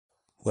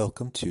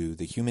Welcome to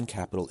the Human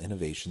Capital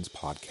Innovations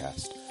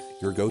Podcast,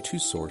 your go-to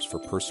source for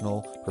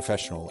personal,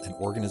 professional, and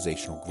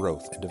organizational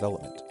growth and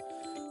development.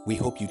 We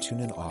hope you tune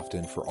in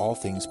often for all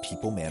things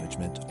people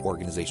management,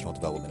 organizational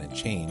development and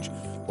change,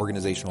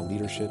 organizational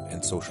leadership,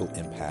 and social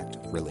impact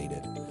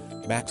related.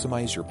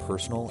 Maximize your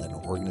personal and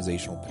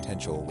organizational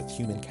potential with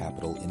Human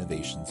Capital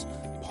Innovations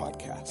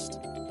Podcast.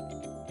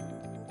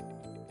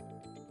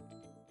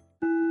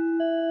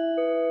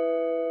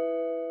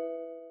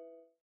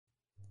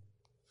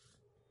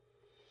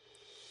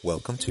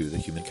 Welcome to the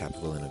Human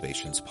Capital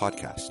Innovations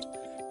Podcast.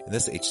 In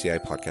this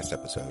HCI podcast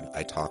episode,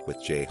 I talk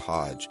with Jay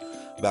Hodge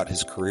about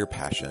his career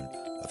passion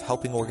of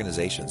helping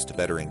organizations to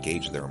better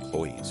engage their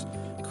employees,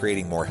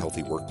 creating more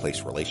healthy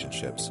workplace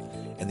relationships,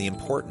 and the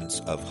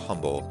importance of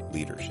humble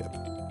leadership.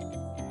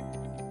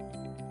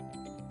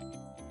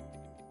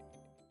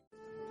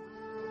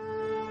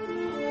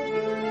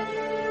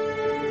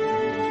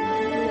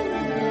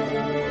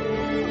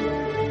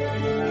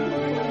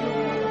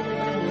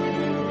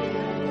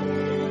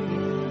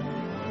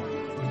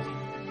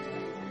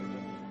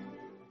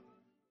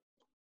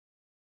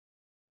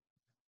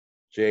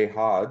 Jay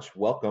Hodge,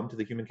 welcome to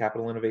the Human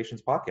Capital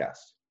Innovations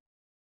Podcast.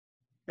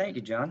 Thank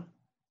you, John.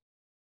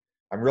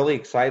 I'm really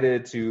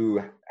excited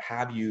to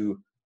have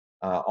you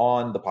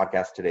on the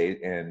podcast today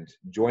and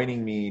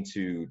joining me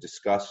to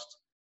discuss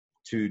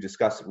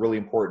really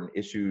important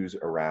issues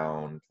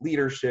around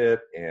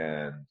leadership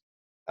and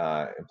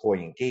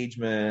employee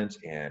engagement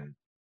and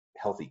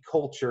healthy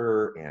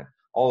culture and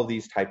all of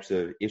these types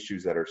of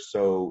issues that are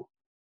so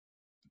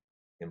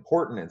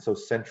important and so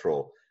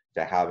central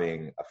to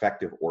having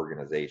effective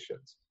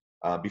organizations.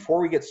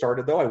 Before we get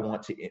started, though, I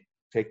want to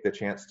take the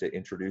chance to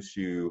introduce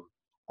you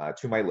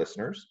to my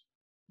listeners.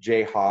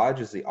 Jay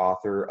Hodge is the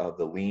author of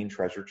The Lean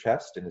Treasure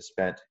Chest and has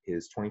spent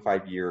his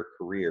 25-year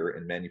career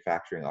in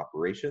manufacturing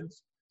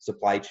operations,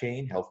 supply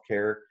chain,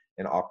 healthcare,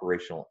 and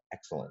operational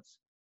excellence.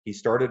 He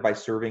started by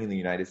serving in the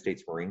United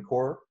States Marine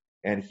Corps,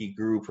 and he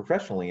grew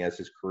professionally as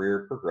his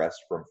career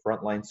progressed from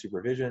frontline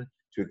supervision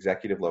to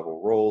executive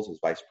level roles as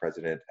vice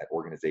president at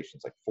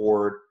organizations like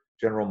Ford,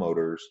 General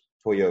Motors,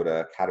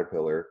 Toyota,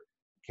 Caterpillar,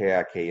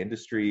 KIK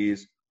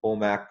Industries,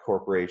 Olmec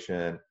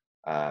Corporation,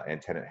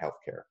 and Tenet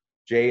Healthcare.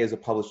 Jay is a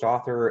published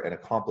author and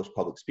accomplished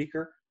public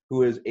speaker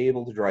who is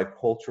able to drive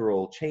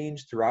cultural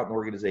change throughout an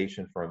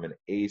organization from an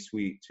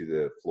A-suite to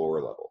the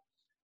floor level.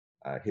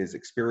 His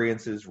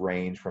experiences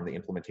range from the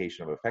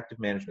implementation of effective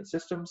management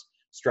systems,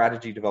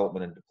 strategy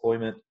development and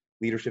deployment,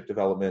 leadership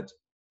development,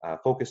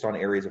 focused on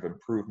areas of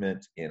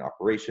improvement in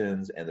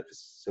operations and the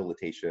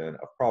facilitation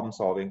of problem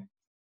solving.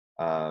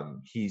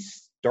 He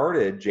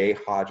started J.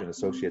 Hodge and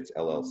Associates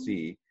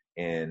LLC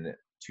in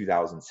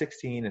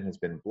 2016 and has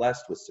been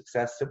blessed with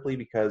success simply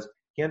because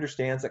he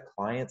understands that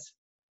clients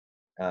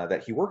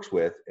that he works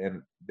with,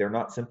 and they're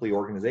not simply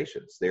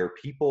organizations. They are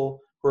people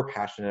who are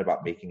passionate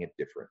about making a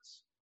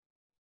difference.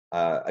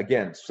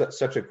 Again,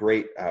 such a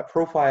great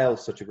profile,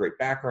 such a great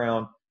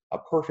background, a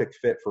perfect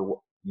fit for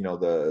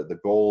the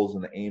goals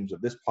and the aims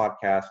of this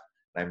podcast.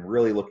 And I'm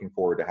really looking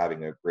forward to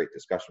having a great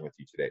discussion with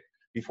you today.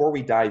 Before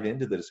we dive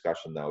into the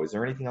discussion, though, is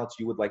there anything else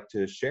you would like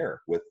to share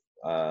with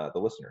the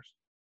listeners?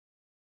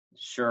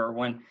 Sure.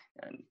 When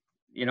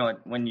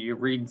you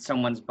read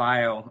someone's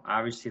bio,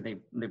 obviously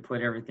they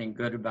put everything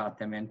good about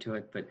them into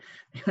it. But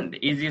the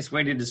easiest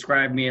way to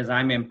describe me is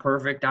I'm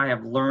imperfect. I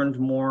have learned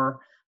more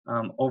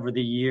over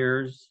the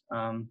years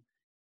from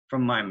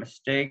my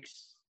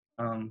mistakes.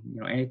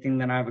 Anything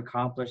that I've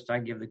accomplished, I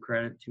give the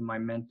credit to my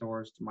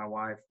mentors, to my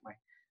wife,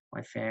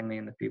 my family,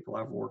 and the people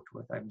I've worked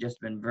with. I've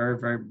just been very,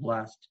 very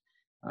blessed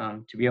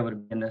to be able to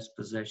be in this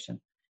position.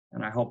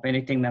 And I hope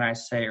anything that I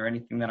say or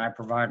anything that I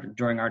provide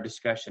during our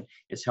discussion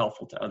is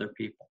helpful to other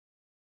people.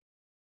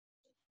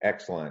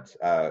 Excellent.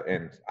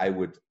 And I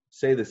would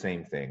say the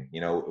same thing.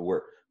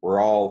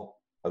 We're all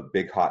a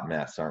big hot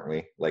mess, aren't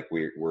we? Like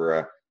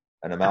we're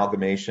an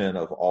amalgamation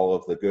of all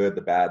of the good,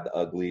 the bad, the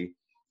ugly.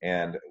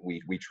 And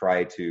we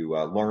try to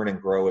learn and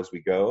grow as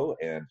we go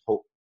and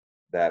hope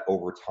that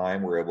over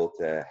time we're able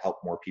to help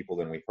more people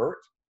than we hurt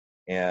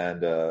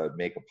and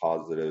make a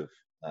positive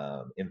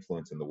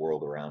influence in the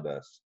world around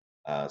us.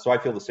 So I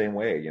feel the same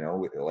way,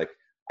 like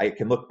I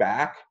can look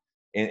back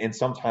and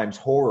sometimes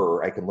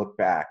horror, I can look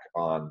back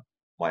on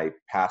my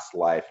past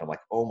life. And I'm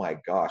like, oh my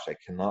gosh, I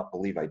cannot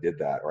believe I did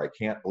that. Or I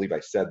can't believe I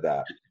said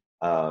that.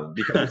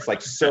 Because it's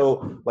like,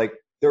 so like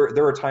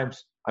there are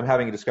times I'm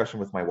having a discussion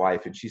with my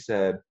wife and she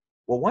said,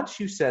 well, once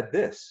you said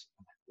this,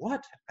 I'm like,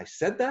 what? I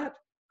said that?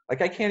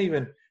 Like, I can't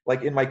even,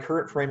 like in my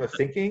current frame of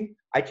thinking,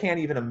 I can't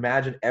even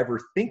imagine ever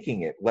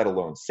thinking it, let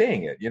alone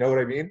saying it. You know what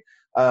I mean?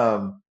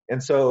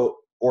 And so,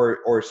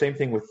 or same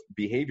thing with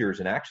behaviors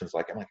and actions.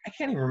 Like, I'm like, I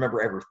can't even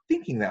remember ever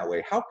thinking that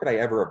way. How could I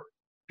ever have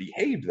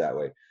behaved that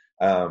way?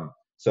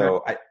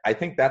 So I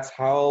think that's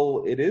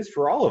how it is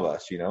for all of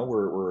us.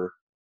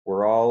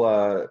 We're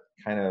all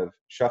kind of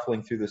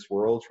shuffling through this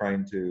world,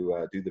 trying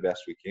to do the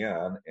best we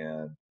can.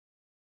 And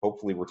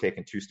hopefully we're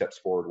taking 2 steps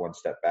forward, 1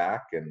 step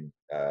back,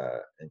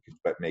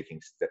 but making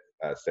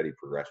steady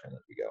progression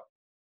as we go.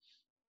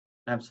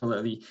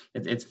 Absolutely.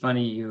 It's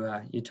funny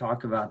you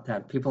talk about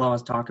that. People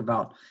always talk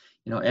about,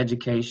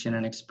 education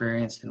and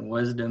experience and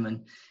wisdom.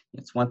 And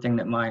it's one thing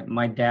that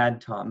my dad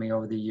taught me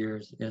over the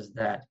years is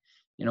that,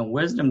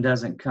 wisdom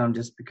doesn't come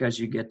just because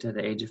you get to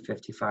the age of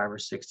 55 or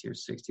 60 or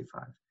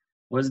 65.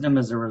 Wisdom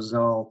is a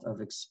result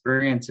of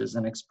experiences,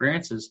 and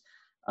experiences,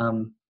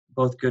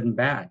 both good and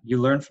bad. You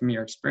learn from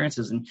your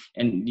experiences, and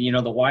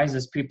the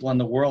wisest people in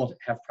the world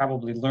have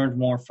probably learned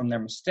more from their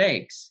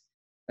mistakes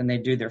than they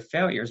do their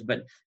failures.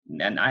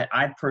 And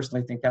I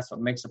personally think that's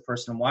what makes a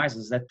person wise,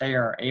 is that they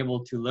are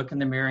able to look in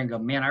the mirror and go,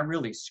 man, I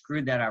really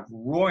screwed that up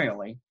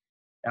royally.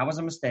 That was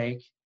a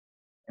mistake.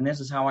 And this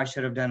is how I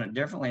should have done it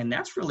differently. And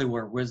that's really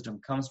where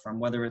wisdom comes from,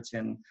 whether it's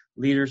in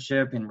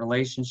leadership, in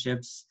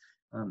relationships,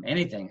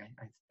 anything.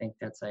 I think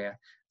it's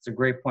a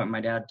great point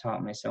my dad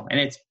taught me. So, and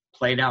it's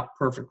played out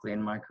perfectly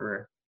in my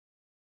career.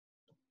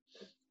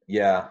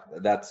 Yeah,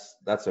 that's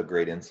a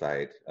great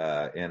insight.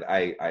 And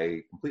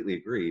I completely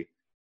agree.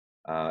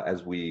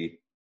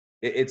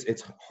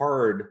 It's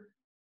hard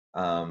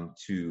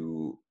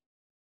to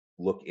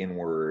look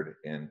inward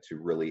and to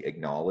really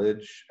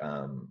acknowledge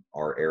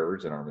our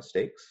errors and our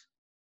mistakes.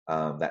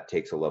 That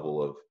takes a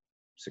level of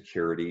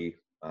security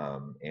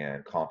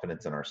and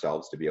confidence in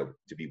ourselves to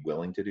be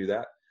willing to do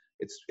that.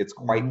 It's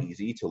quite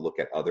easy to look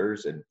at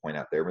others and point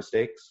out their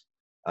mistakes,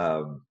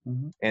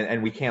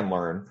 and we can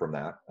learn from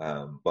that.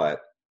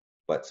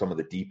 But some of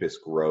the deepest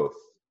growth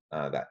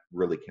that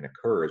really can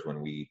occur is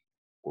when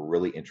we're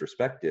really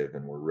introspective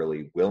and we're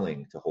really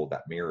willing to hold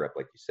that mirror up,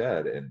 like you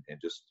said, and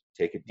just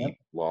take a deep,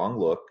 long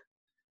look,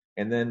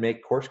 and then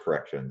make course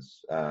corrections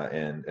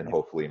and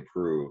hopefully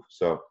improve.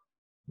 So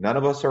none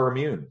of us are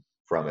immune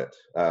from it.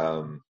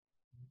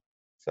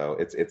 So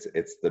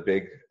it's the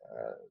big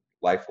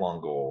lifelong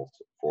goal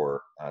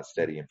for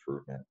steady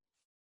improvement.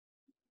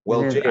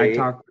 Well, Jay,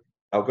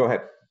 go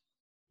ahead.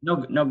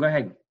 No, go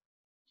ahead.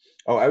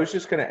 Oh, I was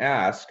just going to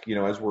ask,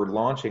 as we're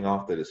launching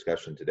off the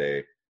discussion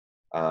today,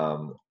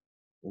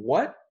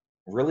 what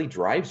really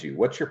drives you?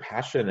 What's your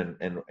passion,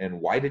 and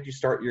why did you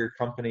start your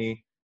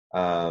company?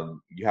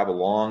 You have a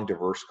long,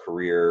 diverse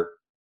career.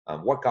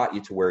 What got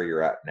you to where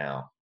you're at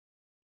now?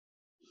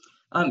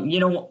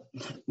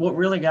 What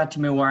really got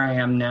to me where I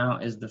am now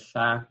is the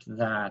fact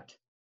that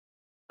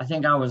I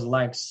think I was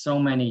like so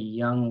many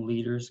young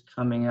leaders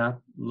coming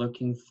up,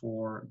 looking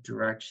for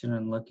direction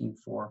and looking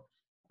for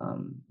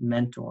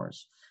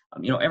mentors.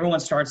 Everyone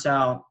starts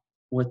out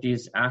with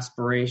these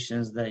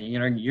aspirations that,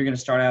 you're going to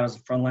start out as a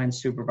frontline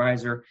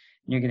supervisor,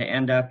 and you're going to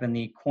end up in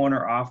the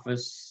corner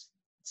office,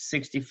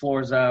 60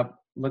 floors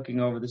up,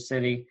 looking over the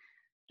city,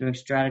 doing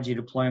strategy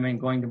deployment,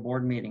 going to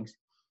board meetings.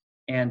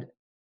 And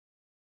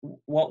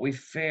what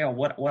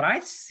I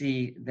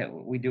see that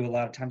we do a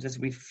lot of times is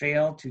we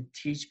fail to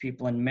teach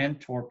people and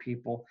mentor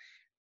people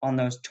on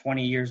those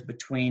 20 years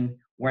between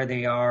where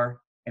they are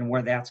and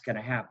where that's going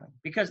to happen.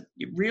 Because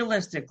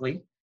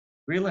realistically,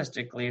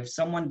 if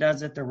someone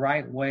does it the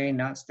right way,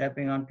 not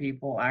stepping on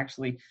people,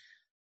 actually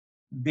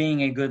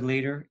being a good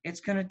leader, it's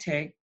going to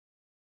take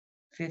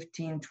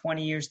 15,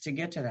 20 years to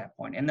get to that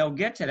point. And they'll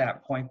get to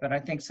that point. But I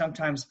think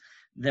sometimes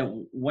that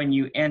when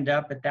you end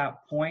up at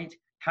that point,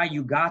 how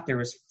you got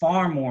there is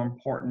far more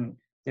important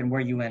than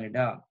where you ended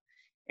up.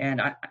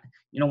 And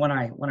when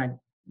I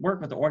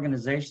work with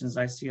organizations,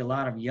 I see a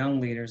lot of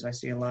young leaders. I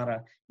see a lot of,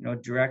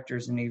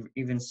 directors and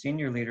even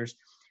senior leaders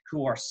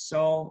who are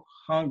so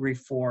hungry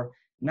for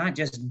not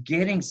just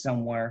getting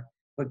somewhere,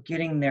 but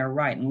getting there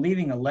right and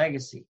leaving a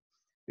legacy.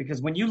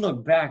 Because when you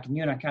look back, and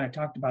you and I kind of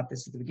talked about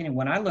this at the beginning,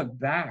 when I look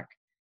back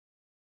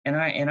and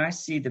I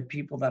see the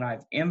people that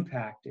I've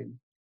impacted,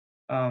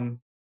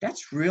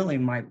 that's really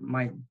my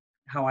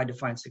how I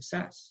define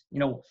success.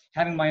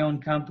 Having my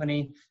own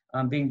company,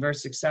 being very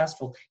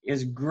successful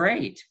is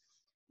great,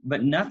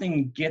 but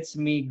nothing gets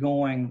me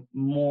going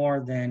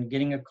more than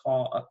getting a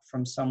call up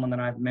from someone that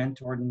I've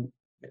mentored and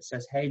that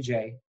says, hey,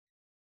 Jay,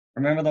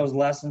 remember those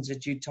lessons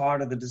that you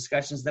taught, or the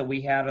discussions that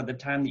we had, or the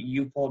time that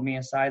you pulled me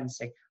aside and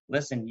say,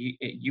 listen,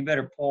 you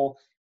better pull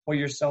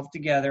yourself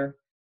together,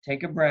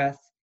 take a breath,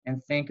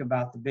 and think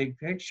about the big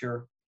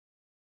picture.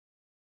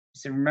 I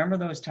said, remember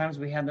those times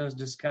we had those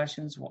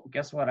discussions? Well,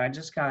 guess what? I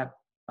just got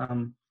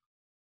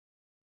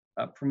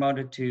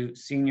promoted to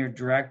senior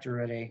director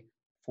at a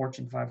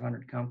Fortune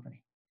 500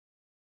 company.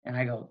 And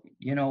I go,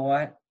 you know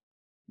what?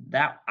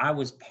 That I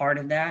was part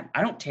of that.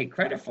 I don't take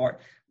credit for it,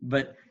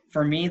 but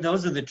for me,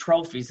 those are the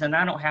trophies. And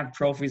I don't have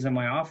trophies in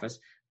my office,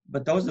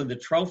 but those are the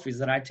trophies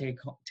that I take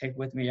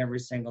with me every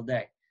single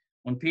day.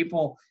 When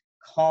people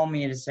call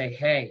me to say,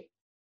 hey,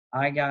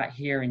 I got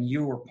here and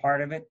you were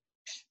part of it,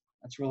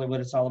 that's really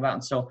what it's all about.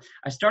 And so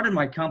I started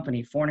my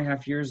company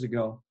 4.5 years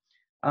ago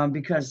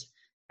because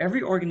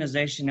every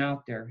organization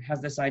out there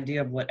has this idea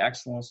of what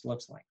excellence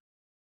looks like.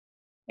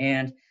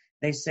 And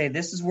they say,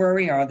 this is where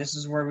we are, this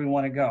is where we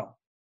want to go.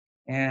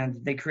 And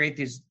they create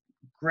these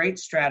great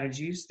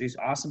strategies, these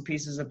awesome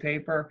pieces of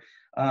paper.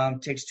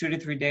 Takes 2 to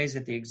 3 days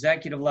at the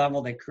executive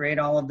level. They create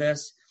all of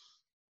this,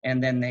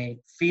 and then they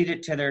feed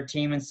it to their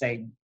team and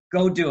say,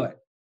 go do it.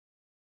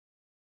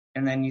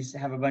 And then you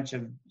have a bunch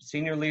of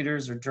senior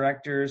leaders or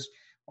directors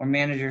or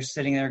managers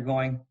sitting there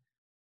going,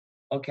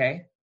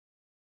 okay,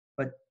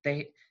 but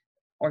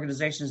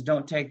organizations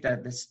don't take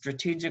the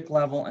strategic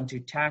level into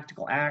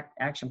tactical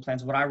action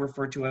plans, what I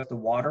refer to as the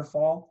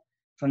waterfall,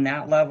 from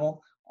that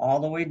level all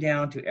the way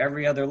down to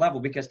every other level,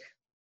 because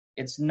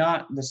it's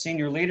not the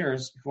senior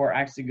leaders who are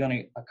actually going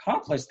to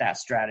accomplish that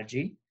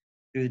strategy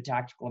through the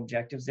tactical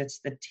objectives. It's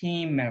the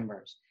team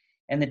members.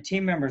 And the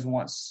team members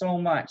want so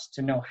much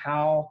to know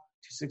how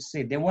to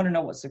succeed. They want to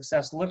know what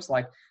success looks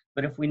like.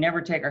 But if we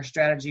never take our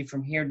strategy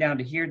from here down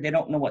to here, they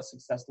don't know what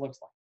success looks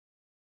like.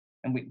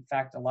 And in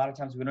fact, a lot of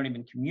times we don't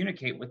even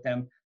communicate with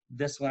them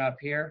this one up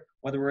here,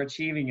 whether we're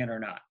achieving it or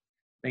not.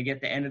 They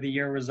get the end of the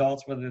year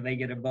results, whether they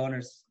get a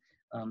bonus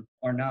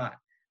or not.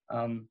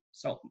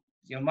 So,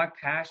 my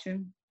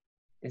passion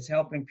is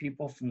helping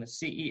people from the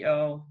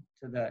CEO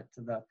to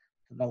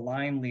the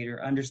line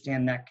leader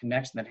understand that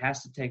connection that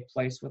has to take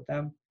place with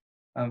them,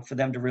 for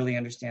them to really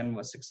understand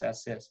what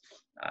success is.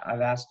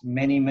 I've asked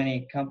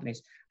many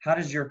companies, how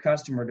does your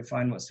customer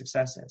define what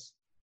success is?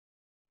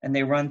 And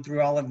they run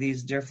through all of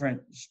these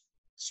different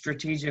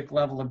strategic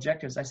level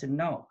objectives. I said,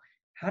 no,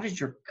 how does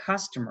your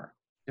customer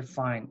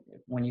define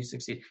when you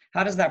succeed?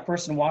 How does that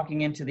person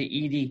walking into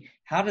the ED,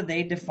 how do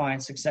they define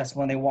success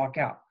when they walk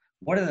out?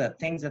 What are the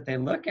things that they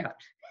look at?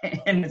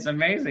 And it's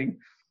amazing.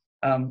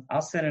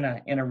 I'll sit in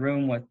a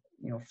room with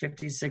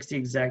 50, 60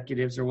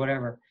 executives or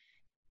whatever,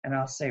 and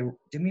I'll say,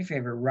 do me a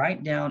favor,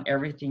 write down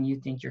everything you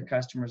think your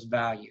customers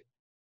value.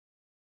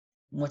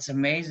 What's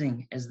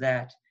amazing is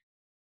that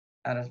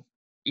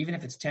even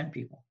if it's 10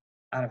 people,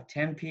 out of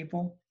 10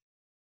 people,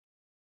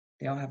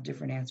 they all have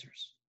different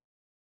answers.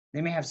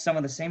 They may have some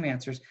of the same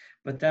answers,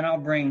 but then I'll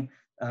bring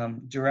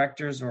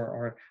directors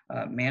or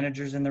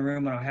managers in the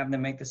room, and I'll have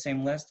them make the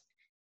same list.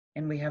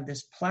 And we have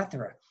this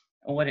plethora.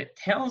 And what it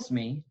tells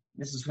me,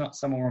 this is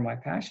some of where my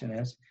passion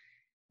is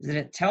that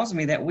it tells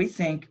me that we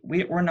think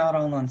we're not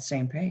all on the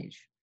same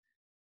page.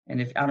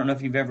 And I don't know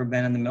if you've ever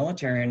been in the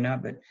military or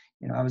not, but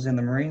I was in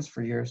the Marines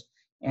for years,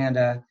 and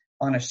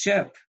on a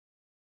ship,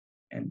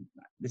 and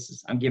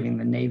I'm giving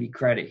the Navy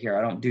credit here.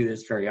 I don't do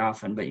this very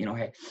often, but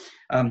hey,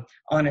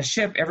 on a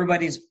ship,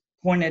 everybody's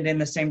pointed in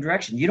the same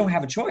direction. You don't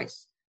have a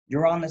choice.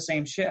 You're on the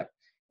same ship.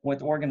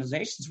 With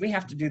organizations, we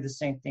have to do the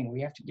same thing.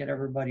 We have to get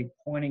everybody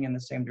pointing in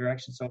the same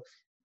direction. So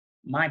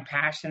my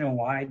passion and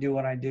why I do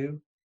what I do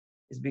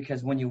is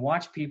because when you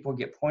watch people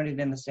get pointed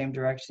in the same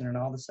direction and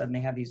all of a sudden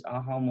they have these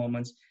aha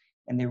moments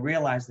and they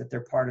realize that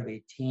they're part of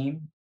a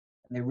team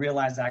and they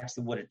realize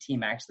actually what a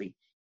team actually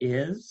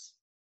is,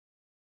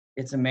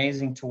 it's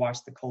amazing to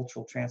watch the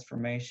cultural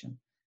transformation.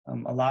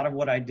 A lot of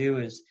what I do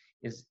is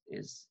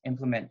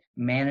implement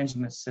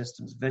management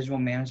systems, visual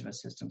management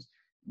systems,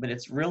 but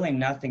it's really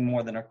nothing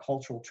more than a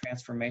cultural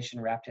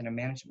transformation wrapped in a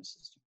management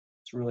system.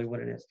 It's really what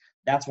it is.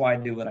 That's why I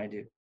do what I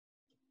do.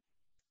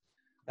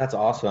 That's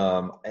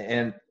awesome.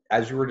 And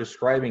as you were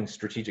describing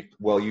strategic,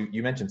 well,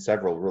 you mentioned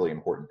several really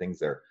important things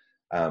there,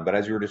 but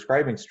as you were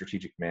describing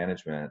strategic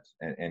management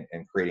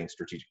and creating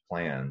strategic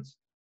plans,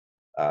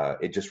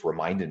 it just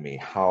reminded me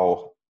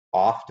how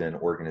often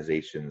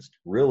organizations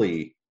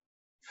really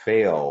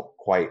fail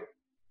quite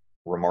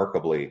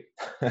remarkably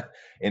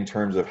in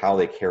terms of how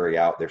they carry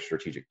out their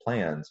strategic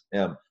plans.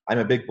 I'm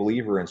a big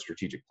believer in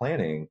strategic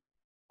planning,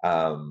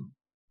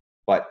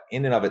 but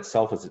in and of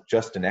itself, is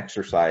just an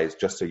exercise,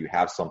 just so you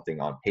have something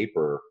on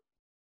paper,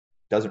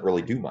 doesn't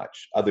really do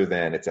much other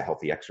than it's a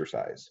healthy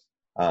exercise.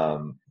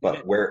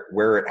 But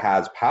where it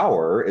has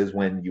power is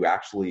when you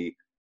actually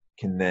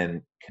can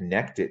then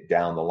connect it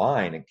down the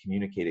line and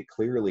communicate it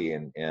clearly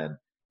and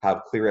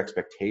have clear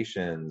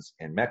expectations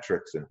and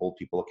metrics and hold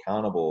people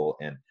accountable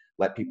and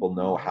let people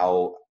know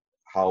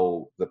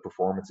how the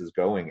performance is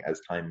going as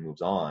time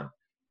moves on.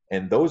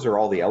 And those are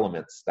all the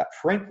elements that,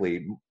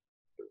 frankly,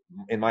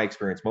 in my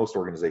experience, most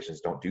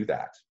organizations don't do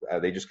that.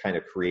 They just kind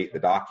of create the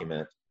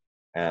document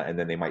and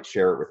then they might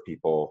share it with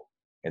people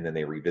and then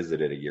they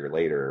revisit it a year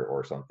later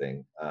or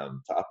something to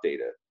update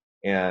it.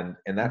 And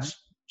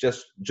that's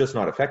just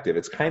not effective.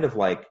 It's kind of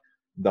like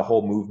the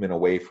whole movement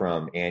away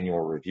from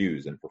annual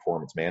reviews and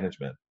performance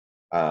management.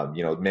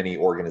 Many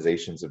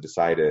organizations have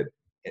decided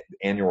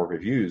annual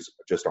reviews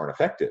just aren't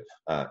effective,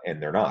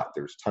 and they're not.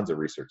 There's tons of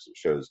research that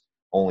shows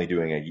only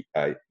doing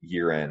a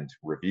year-end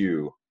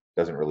review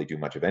doesn't really do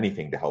much of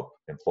anything to help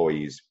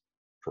employees'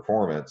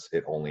 performance.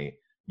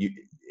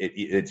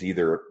 It's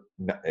either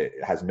it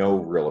has no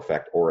real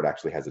effect or it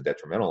actually has a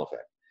detrimental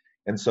effect.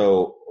 And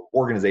so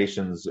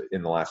organizations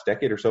in the last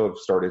decade or so have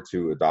started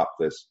to adopt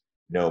this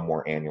no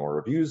more annual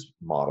reviews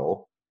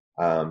model,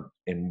 and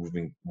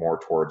moving more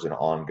towards an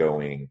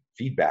ongoing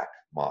feedback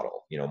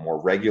model,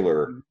 more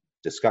regular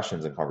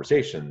discussions and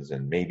conversations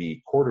and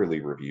maybe quarterly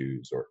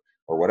reviews or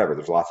whatever.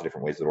 There's lots of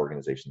different ways that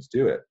organizations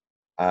do it.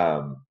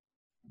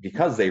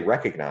 Because they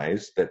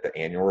recognize that the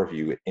annual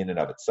review in and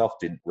of itself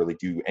didn't really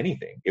do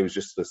anything. It was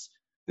just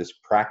this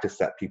practice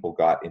that people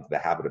got into the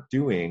habit of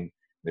doing.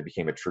 It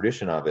became a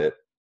tradition of it,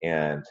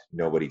 and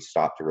nobody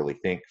stopped to really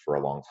think for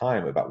a long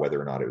time about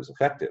whether or not it was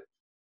effective.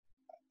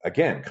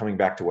 Again, coming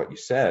back to what you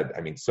said,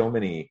 I mean, so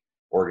many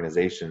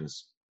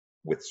organizations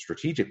with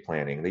strategic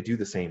planning, they do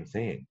the same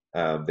thing.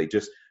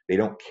 They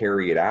don't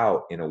carry it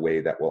out in a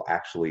way that will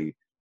actually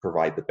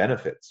provide the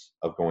benefits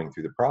of going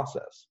through the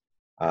process.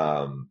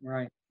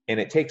 Right. And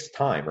it takes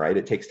time, right?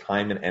 It takes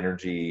time and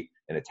energy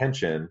and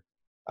attention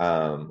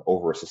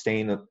over a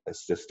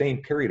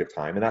sustained period of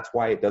time. And that's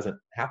why it doesn't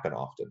happen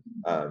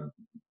often,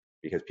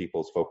 because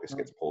people's focus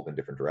gets pulled in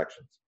different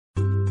directions.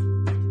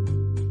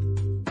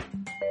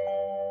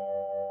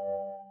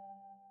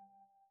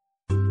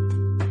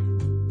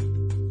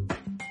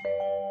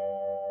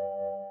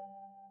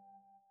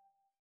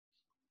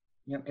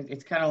 Yeah,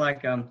 it's kind of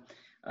like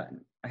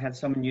I had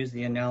someone use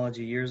the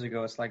analogy years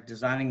ago. It's like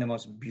designing the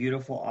most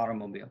beautiful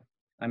automobile.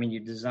 I mean, you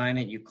design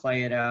it, you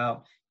clay it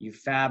out, you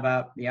fab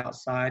out the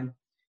outside,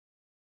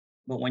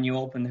 but when you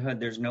open the hood,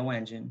 there's no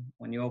engine.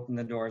 When you open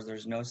the doors,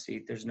 there's no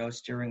seat, there's no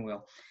steering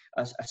wheel.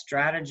 A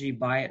strategy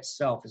by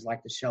itself is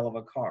like the shell of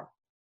a car.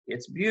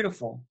 It's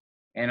beautiful,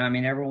 and I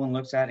mean, everyone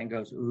looks at it and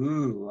goes,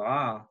 ooh,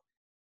 ah,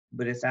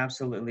 but it's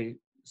absolutely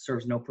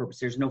serves no purpose.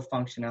 There's no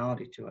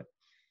functionality to it.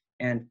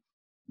 And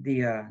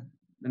the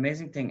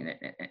amazing thing,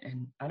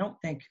 and I don't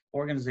think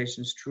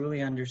organizations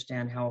truly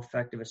understand how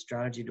effective a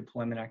strategy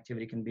deployment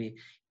activity can be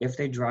if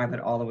they drive it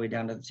all the way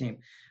down to the team.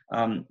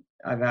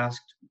 I've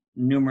asked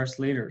numerous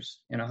leaders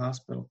in a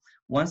hospital,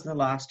 when's the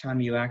last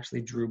time you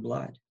actually drew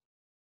blood?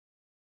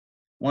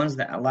 When's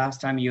the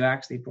last time you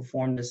actually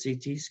performed a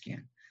CT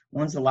scan?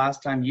 When's the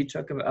last time you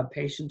took a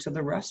patient to the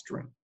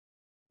restroom?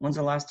 When's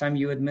the last time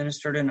you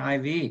administered an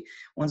IV?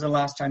 When's the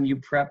last time you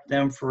prepped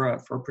them for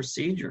a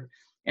procedure?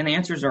 And the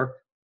answers are,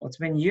 well, it's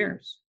been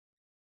years.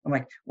 I'm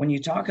like, when you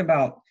talk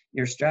about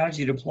your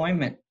strategy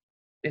deployment,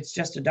 it's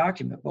just a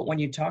document. But when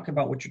you talk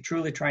about what you're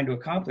truly trying to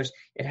accomplish,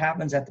 it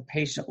happens at the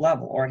patient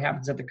level, or it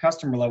happens at the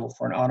customer level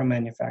for an auto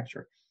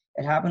manufacturer.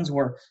 It happens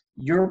where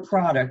your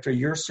product or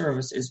your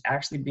service is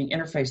actually being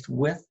interfaced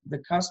with the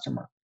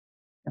customer.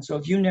 And so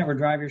if you never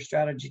drive your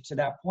strategy to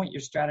that point,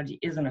 your strategy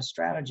isn't a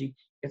strategy.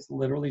 It's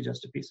literally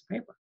just a piece of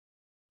paper.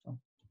 So.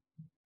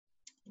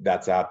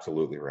 That's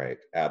absolutely right.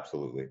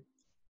 Absolutely.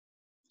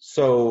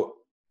 So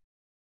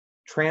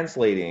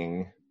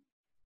translating,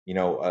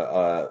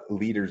 a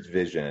leader's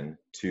vision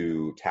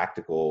to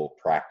tactical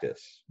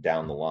practice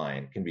down the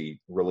line can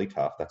be really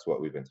tough. That's what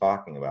we've been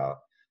talking about.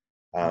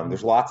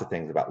 There's lots of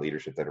things about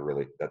leadership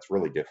that's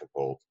really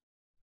difficult.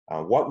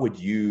 What would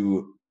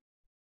you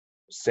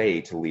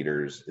say to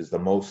leaders is the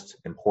most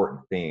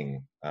important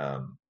thing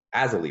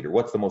as a leader?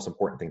 What's the most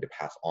important thing to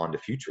pass on to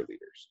future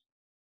leaders?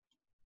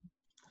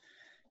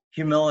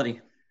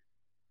 Humility.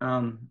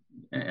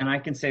 And I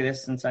can say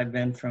this since I've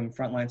been from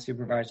frontline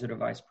supervisor to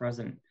vice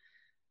president.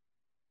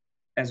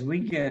 As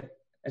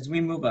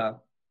we move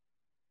up,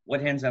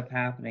 what ends up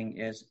happening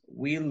is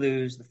we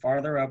lose, the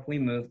farther up we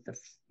move, the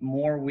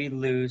more we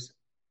lose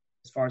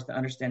as far as the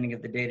understanding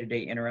of the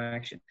day-to-day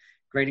interaction.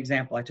 Great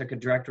example, I took a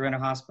director in a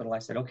hospital. I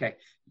said, okay,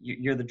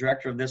 you're the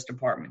director of this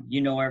department.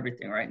 You know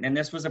everything, right? And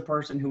this was a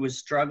person who was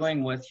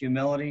struggling with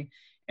humility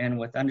and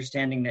with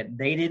understanding that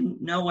they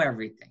didn't know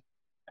everything.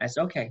 I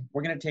said, okay,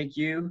 we're going to take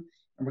you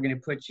and we're going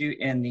to put you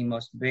in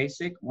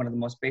one of the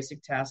most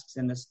basic tasks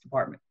in this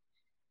department.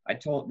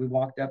 We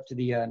walked up to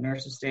the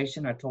nurse's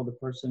station. I told the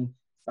person,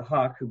 the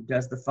HUC, who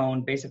does the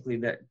phone, basically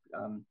the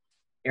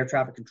air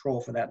traffic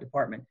control for that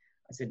department.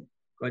 I said,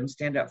 go ahead and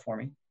stand up for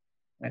me.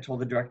 And I told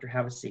the director,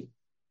 have a seat.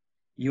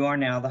 You are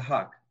now the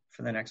HUC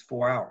for the next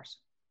 4 hours.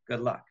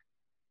 Good luck.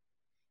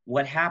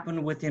 What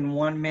happened within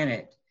 1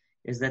 minute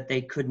is that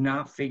they could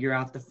not figure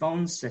out the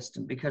phone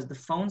system, because the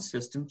phone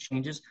system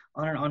changes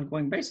on an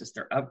ongoing basis.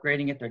 They're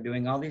upgrading it. They're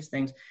doing all these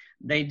things.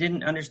 They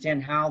didn't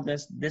understand how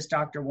this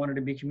doctor wanted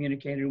to be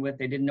communicated with.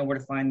 They didn't know where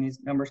to find these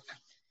numbers.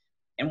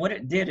 And what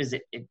it did is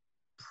it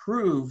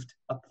proved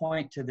a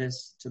point to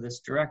this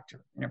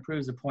director, and it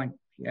proves a point,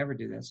 if you ever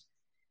do this,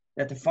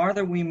 that the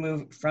farther we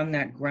move from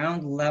that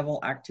ground level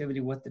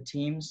activity with the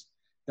teams,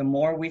 the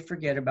more we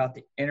forget about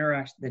the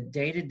interaction, the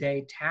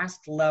day-to-day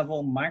task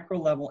level, micro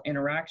level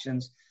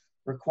interactions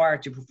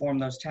required to perform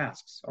those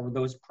tasks or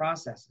those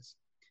processes.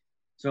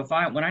 So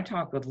when I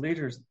talk with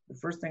leaders, the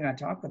first thing I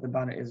talk with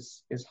about it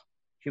is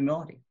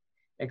humility,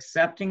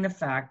 accepting the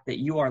fact that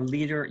you are a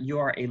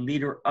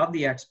leader of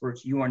the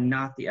experts. You are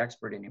not the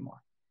expert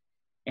anymore.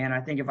 And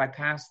I think if I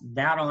pass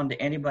that on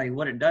to anybody,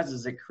 what it does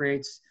is it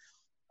creates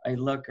a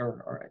look,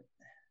 or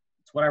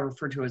it's what I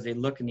refer to as a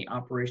look in the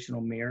operational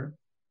mirror.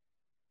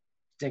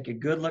 Take a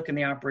good look in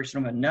the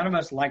operational mirror. None of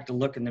us like to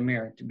look in the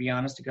mirror, to be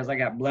honest, because I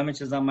got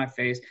blemishes on my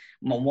face.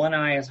 My one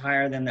eye is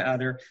higher than the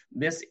other.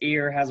 This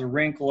ear has a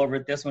wrinkle over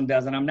it. This one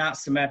doesn't. I'm not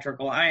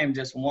symmetrical. I am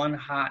just one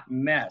hot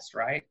mess,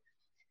 right?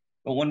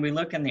 But when we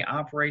look in the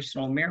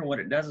operational mirror, what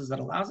it does is it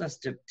allows us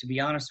to be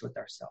honest with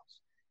ourselves,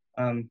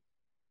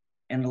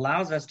 and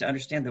allows us to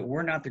understand that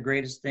we're not the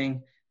greatest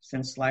thing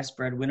since sliced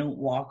bread. We don't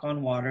walk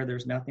on water.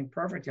 There's nothing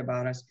perfect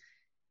about us.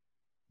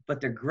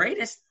 But the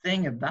greatest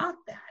thing about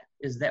that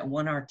is that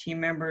when our team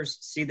members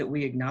see that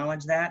we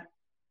acknowledge that,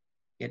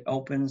 it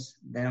opens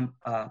them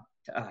up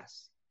to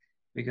us.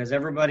 because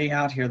everybody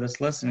out here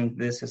that's listening to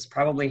this has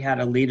probably had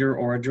a leader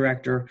or a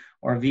director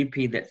or a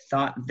VP that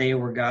thought they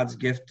were God's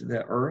gift to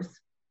the earth,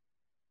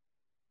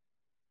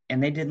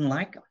 and they didn't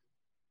like them.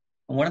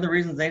 And one of the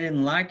reasons they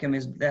didn't like them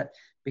is that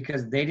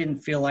because they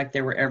didn't feel like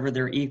they were ever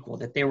their equal,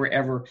 that they were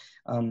ever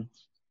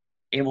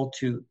able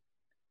to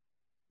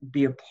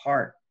be a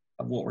part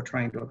of what we're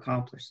trying to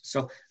accomplish.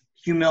 So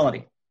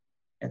humility,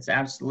 it's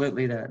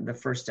absolutely the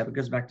first step. It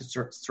goes back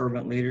to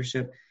servant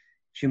leadership.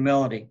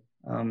 Humility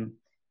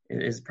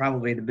is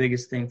probably the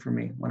biggest thing for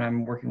me when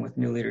I'm working with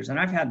new leaders. And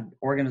I've had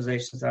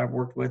organizations that I've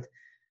worked with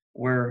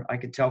where I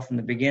could tell from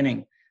the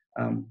beginning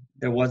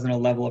there wasn't a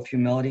level of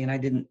humility, and I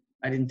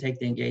didn't take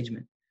the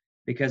engagement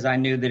because I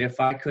knew that if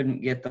I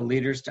couldn't get the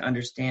leaders to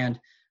understand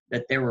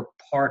that they were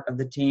part of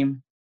the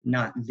team,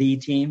 not the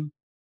team,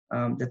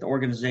 that the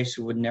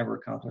organization would never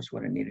accomplish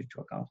what it needed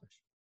to accomplish.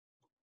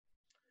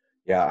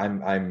 Yeah,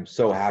 I'm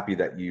so happy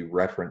that you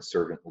referenced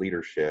servant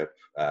leadership.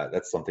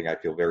 That's something I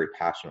feel very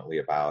passionately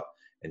about,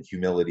 and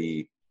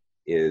humility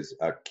is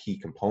a key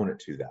component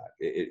to that.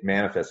 It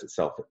manifests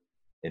itself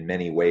in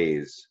many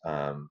ways,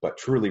 but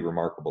truly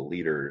remarkable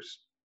leaders,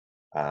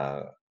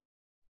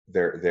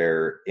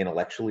 they're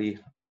intellectually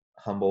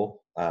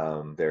humble,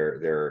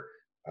 they're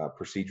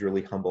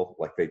procedurally humble,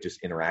 like they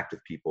just interact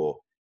with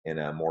people in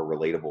a more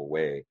relatable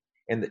way.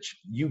 And that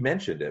you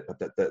mentioned it, but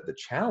the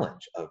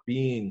challenge of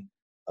being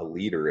a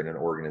leader in an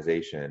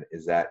organization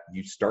is that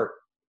you start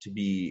to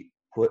be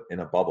put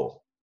in a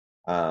bubble.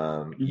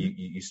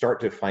 You start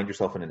to find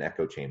yourself in an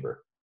echo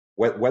chamber,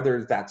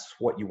 whether that's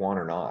what you want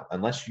or not,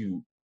 unless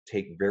you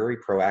take very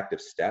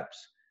proactive steps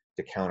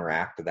to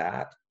counteract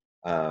that.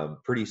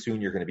 Pretty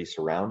soon you're going to be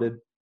surrounded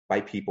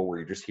by people where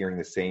you're just hearing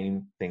the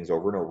same things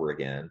over and over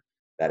again,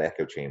 that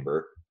echo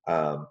chamber.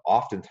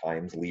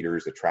 Oftentimes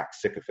leaders attract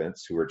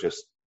sycophants who are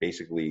just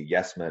basically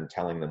yes men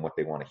telling them what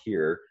they want to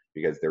hear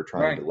because they're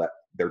trying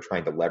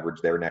to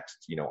leverage their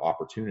next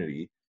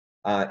opportunity.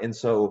 And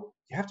so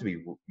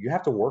you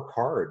have to work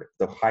hard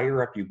the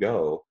higher up you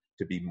go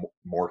to be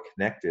more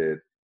connected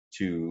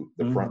to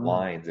the front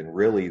lines and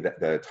really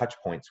the touch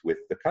points with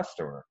the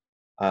customer.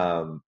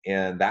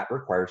 And that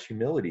requires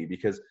humility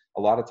because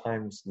a lot of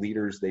times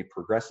leaders, they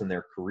progress in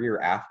their career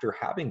after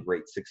having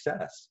great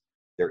success.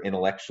 They're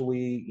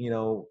intellectually,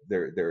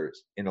 they're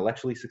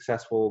intellectually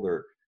successful.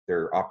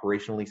 They're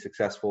operationally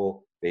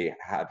successful. They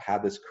have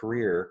had this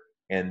career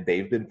and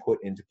they've been put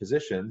into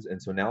positions.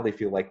 And so now they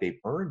feel like they've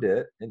earned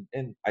it.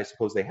 And I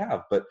suppose they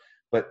have, but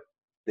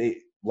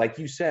they, like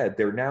you said,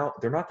 they're not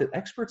the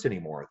experts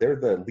anymore. They're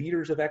the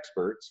leaders of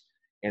experts,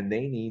 and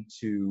they need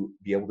to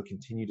be able to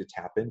continue to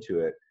tap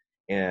into it.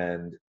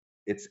 And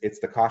it's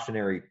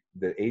the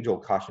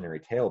age-old cautionary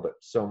tale, but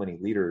so many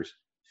leaders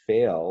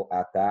fail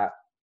at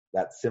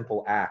that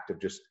simple act of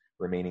just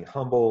remaining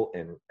humble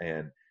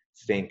and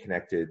staying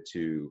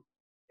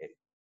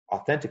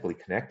authentically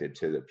connected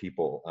to the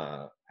people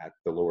at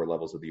the lower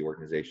levels of the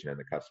organization and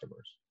the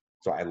customers.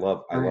 So I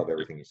love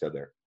everything you said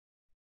there.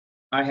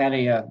 I had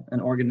an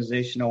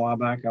organization a while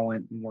back I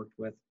went and worked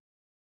with.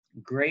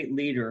 Great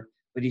leader,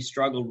 but he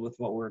struggled with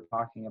what we were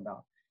talking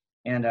about.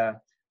 And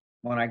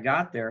when I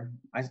got there,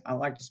 I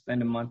like to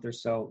spend a month or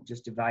so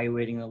just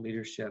evaluating the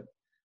leadership,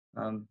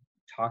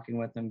 talking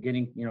with them,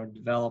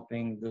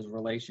 developing those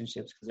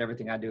relationships, because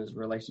everything I do is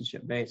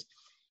relationship based.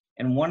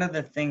 And one of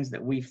the things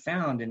that we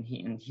found, and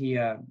he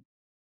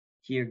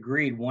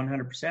agreed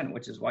 100%,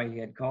 which is why he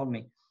had called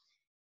me,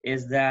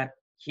 is that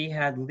he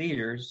had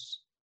leaders.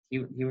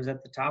 He was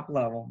at the top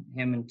level,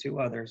 him and two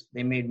others.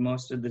 They made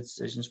most of the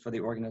decisions for the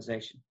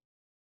organization.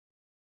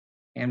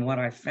 And what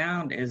I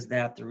found is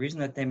that the reason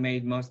that they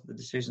made most of the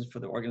decisions for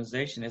the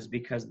organization is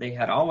because they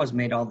had always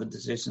made all the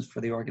decisions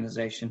for the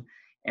organization.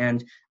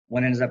 And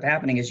what ends up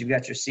happening is you've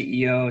got your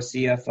CEO,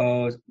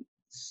 CFO,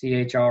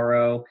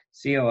 CHRO,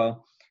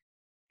 COO,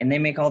 and they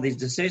make all these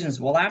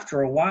decisions. Well,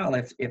 after a while,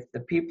 if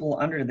the people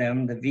under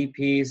them, the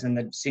VPs and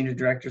the senior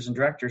directors and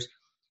directors,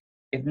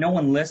 if no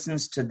one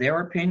listens to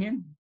their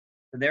opinion,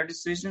 to their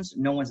decisions,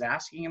 no one's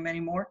asking them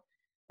anymore,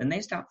 then they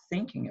stop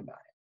thinking about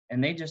it.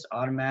 And they just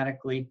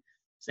automatically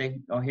say,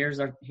 oh, here's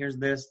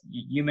this,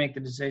 you make the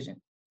decision.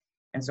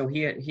 And so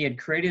he had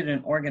created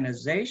an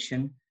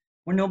organization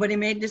where nobody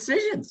made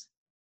decisions.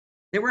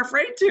 They were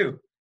afraid to,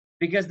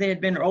 because they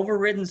had been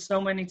overridden so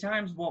many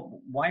times.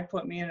 Well, why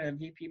put me in a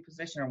VP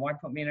position or why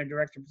put me in a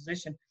director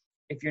position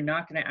if you're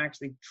not going to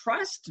actually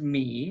trust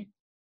me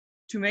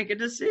to make a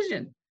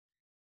decision?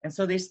 And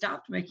so they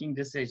stopped making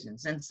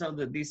decisions. And so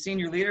these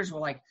senior leaders were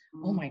like,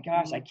 oh my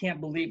gosh, I can't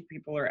believe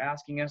people are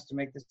asking us to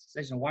make this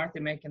decision. Why aren't they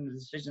making the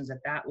decisions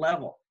at that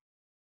level?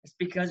 It's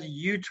because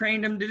you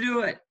trained them to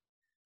do it.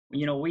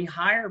 We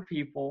hire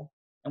people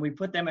and we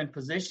put them in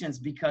positions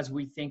because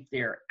we think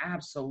they're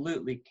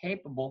absolutely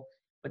capable,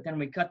 but then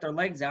we cut their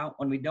legs out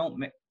when we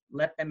don't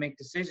let them make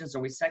decisions, or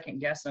we second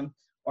guess them,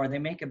 or they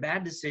make a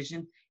bad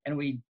decision and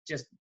we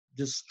just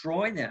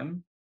destroy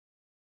them.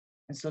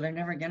 And so they're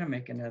never going to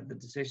make another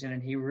decision.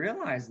 And he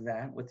realized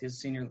that with his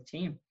senior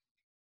team,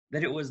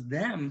 that it was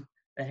them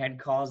that had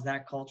caused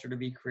that culture to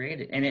be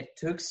created. And it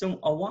took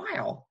a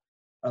while,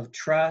 of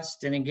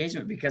trust and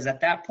engagement, because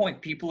at that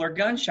point, people are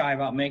gun shy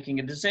about making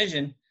a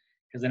decision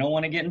because they don't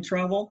want to get in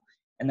trouble.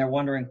 And they're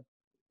wondering,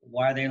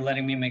 why are they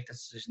letting me make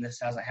this decision? This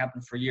hasn't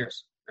happened for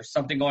years. There's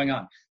something going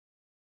on.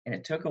 And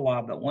it took a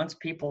while, but once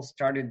people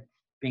started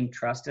being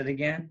trusted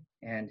again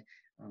and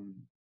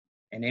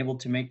able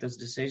to make those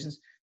decisions,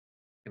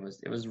 it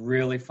was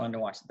really fun to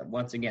watch.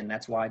 Once again,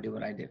 that's why I do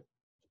what I do.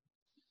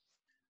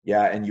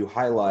 Yeah, and you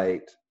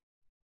highlight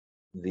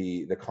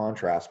the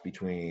contrast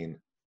between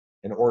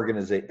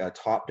a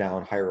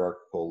top-down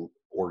hierarchical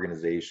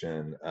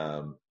organization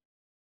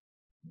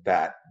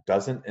that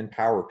doesn't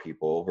empower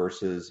people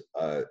versus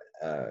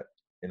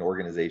an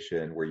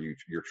organization where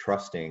you're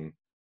trusting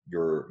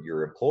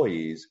your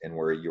employees and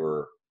where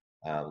you're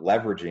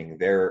leveraging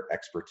their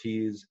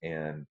expertise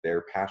and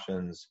their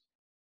passions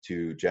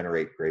to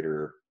generate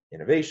greater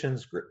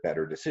innovations,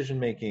 better decision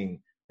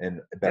making, and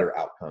better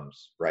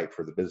outcomes, right,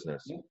 for the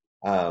business.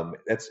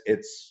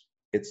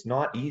 It's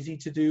not easy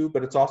to do,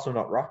 but it's also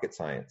not rocket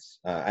science.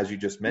 As you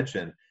just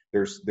mentioned,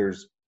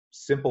 there's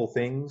simple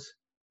things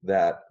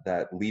that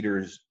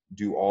leaders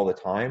do all the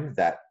time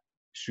that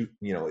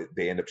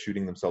they end up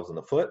shooting themselves in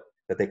the foot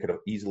that they could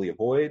easily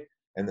avoid.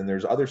 And then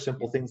there's other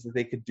simple things that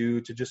they could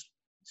do to just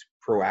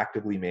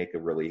proactively make a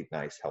really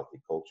nice, healthy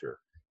culture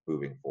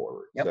moving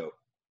forward. Yep. So,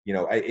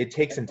 it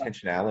takes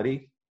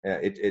intentionality.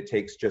 It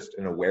takes just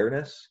an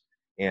awareness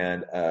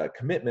and a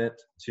commitment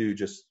to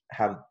just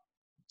to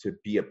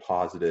be a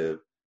positive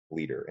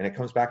leader. And it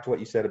comes back to what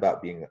you said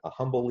about being a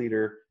humble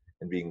leader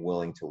and being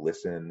willing to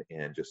listen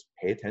and just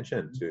pay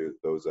attention to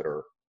those that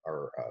are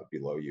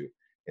below you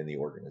in the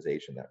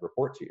organization that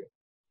report to you.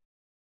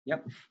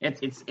 Yep.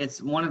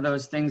 It's one of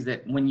those things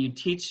that when you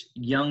teach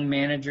young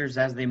managers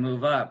as they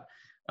move up,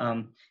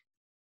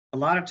 a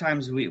lot of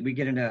times we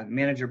get into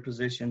manager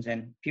positions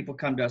and people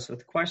come to us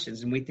with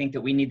questions and we think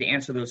that we need to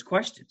answer those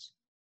questions.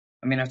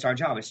 I mean, that's our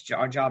job. It's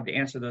our job to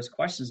answer those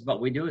questions. But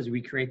what we do is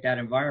we create that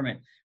environment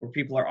where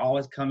people are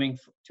always coming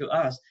to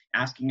us,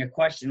 asking a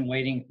question,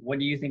 waiting, what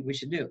do you think we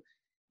should do?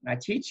 And I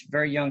teach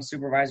very young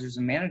supervisors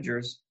and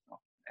managers,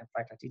 in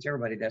fact, I teach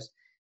everybody this,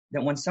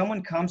 that when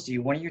someone comes to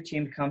you, one of your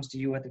team comes to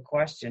you with a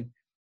question,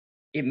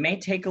 it may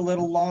take a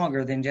little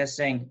longer than just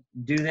saying,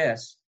 do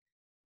this,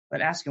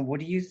 but ask them, what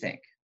do you think?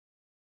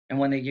 And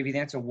when they give you the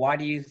answer, why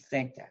do you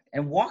think that?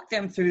 And walk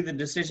them through the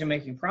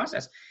decision-making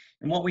process.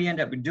 And what we end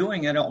up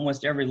doing at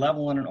almost every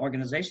level in an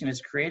organization is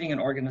creating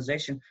an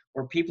organization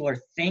where people are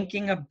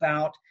thinking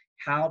about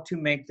how to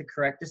make the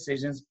correct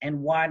decisions and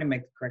why to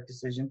make the correct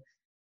decision.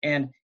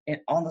 And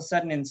all of a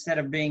sudden, instead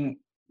of being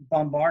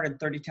bombarded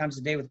 30 times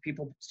a day with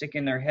people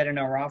sticking their head in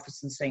our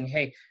office and saying,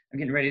 hey, I'm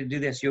getting ready to do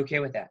this. You okay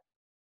with that?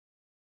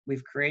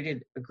 We've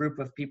created a group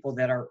of people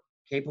that are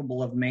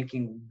capable of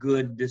making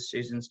good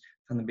decisions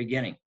from the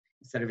beginning,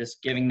 instead of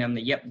just giving them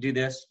the, yep, do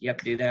this,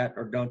 yep, do that,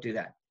 or don't do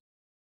that.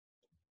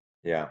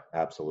 Yeah,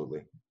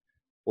 absolutely.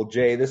 Well,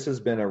 Jay, this has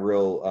been a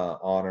real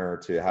honor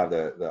to have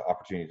the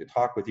opportunity to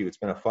talk with you. It's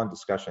been a fun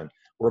discussion.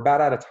 We're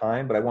about out of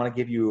time, but I want to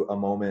give you a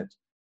moment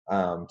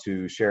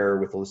to share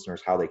with the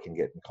listeners how they can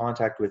get in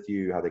contact with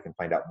you, how they can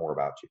find out more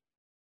about you.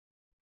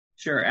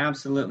 Sure,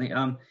 absolutely.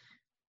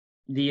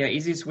 The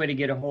easiest way to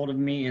get a hold of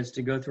me is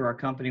to go through our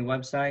company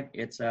website.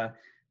 It's that's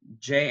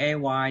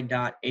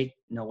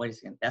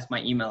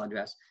my email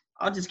address.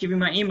 I'll just give you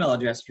my email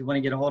address if you want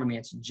to get a hold of me.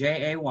 It's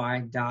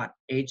jay.hodge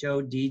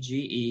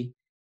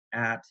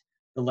at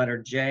the letter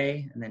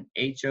J and then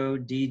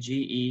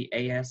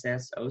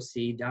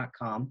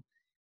hodgeassoc.com.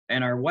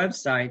 And our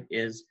website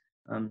is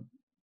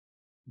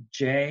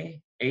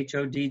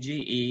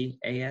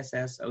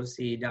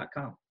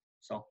jhodgeassoc.com.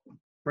 So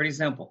pretty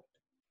simple.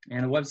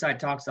 And the website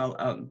talks,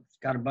 it's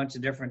got a bunch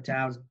of different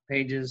tabs,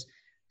 pages,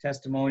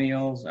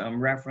 testimonials,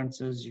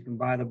 references. You can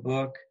buy the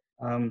book.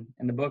 And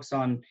the book's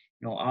on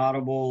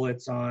Audible,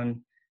 it's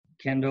on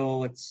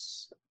Kindle,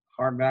 it's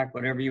hardback,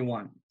 whatever you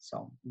want.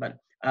 So, but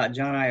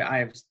John, I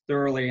have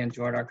thoroughly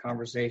enjoyed our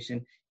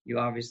conversation. You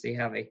obviously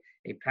have a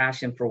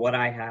passion for what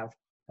I have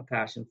a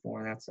passion for,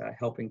 and that's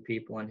helping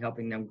people and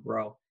helping them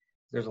grow.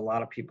 There's a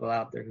lot of people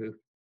out there who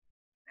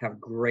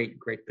have great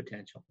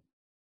potential.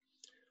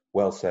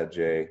 Well said,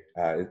 Jay.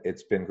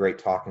 It's been great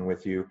talking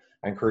with you.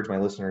 I encourage my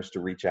listeners to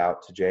reach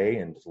out to Jay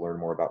and to learn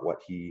more about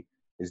what he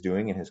is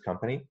doing in his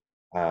company.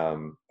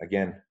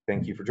 Again,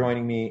 thank you for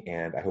joining me,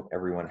 and I hope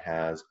everyone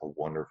has a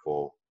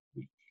wonderful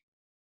week.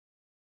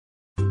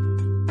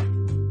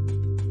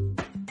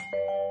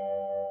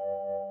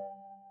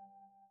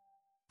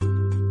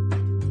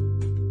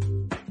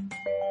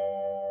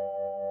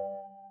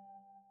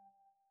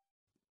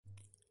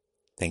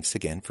 Thanks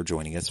again for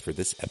joining us for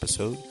this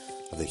episode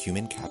of the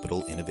Human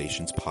Capital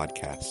Innovations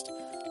Podcast.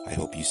 I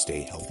hope you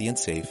stay healthy and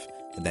safe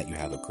and that you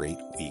have a great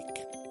week.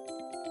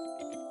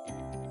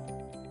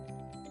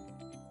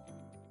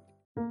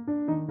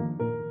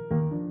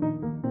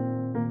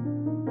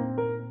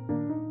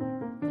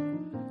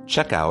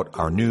 Check out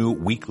our new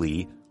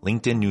weekly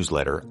LinkedIn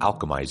newsletter,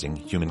 Alchemizing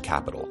Human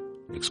Capital,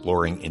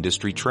 exploring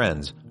industry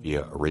trends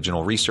via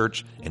original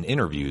research and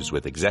interviews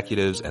with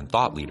executives and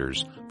thought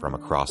leaders from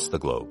across the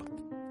globe.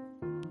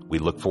 We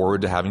look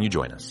forward to having you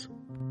join us.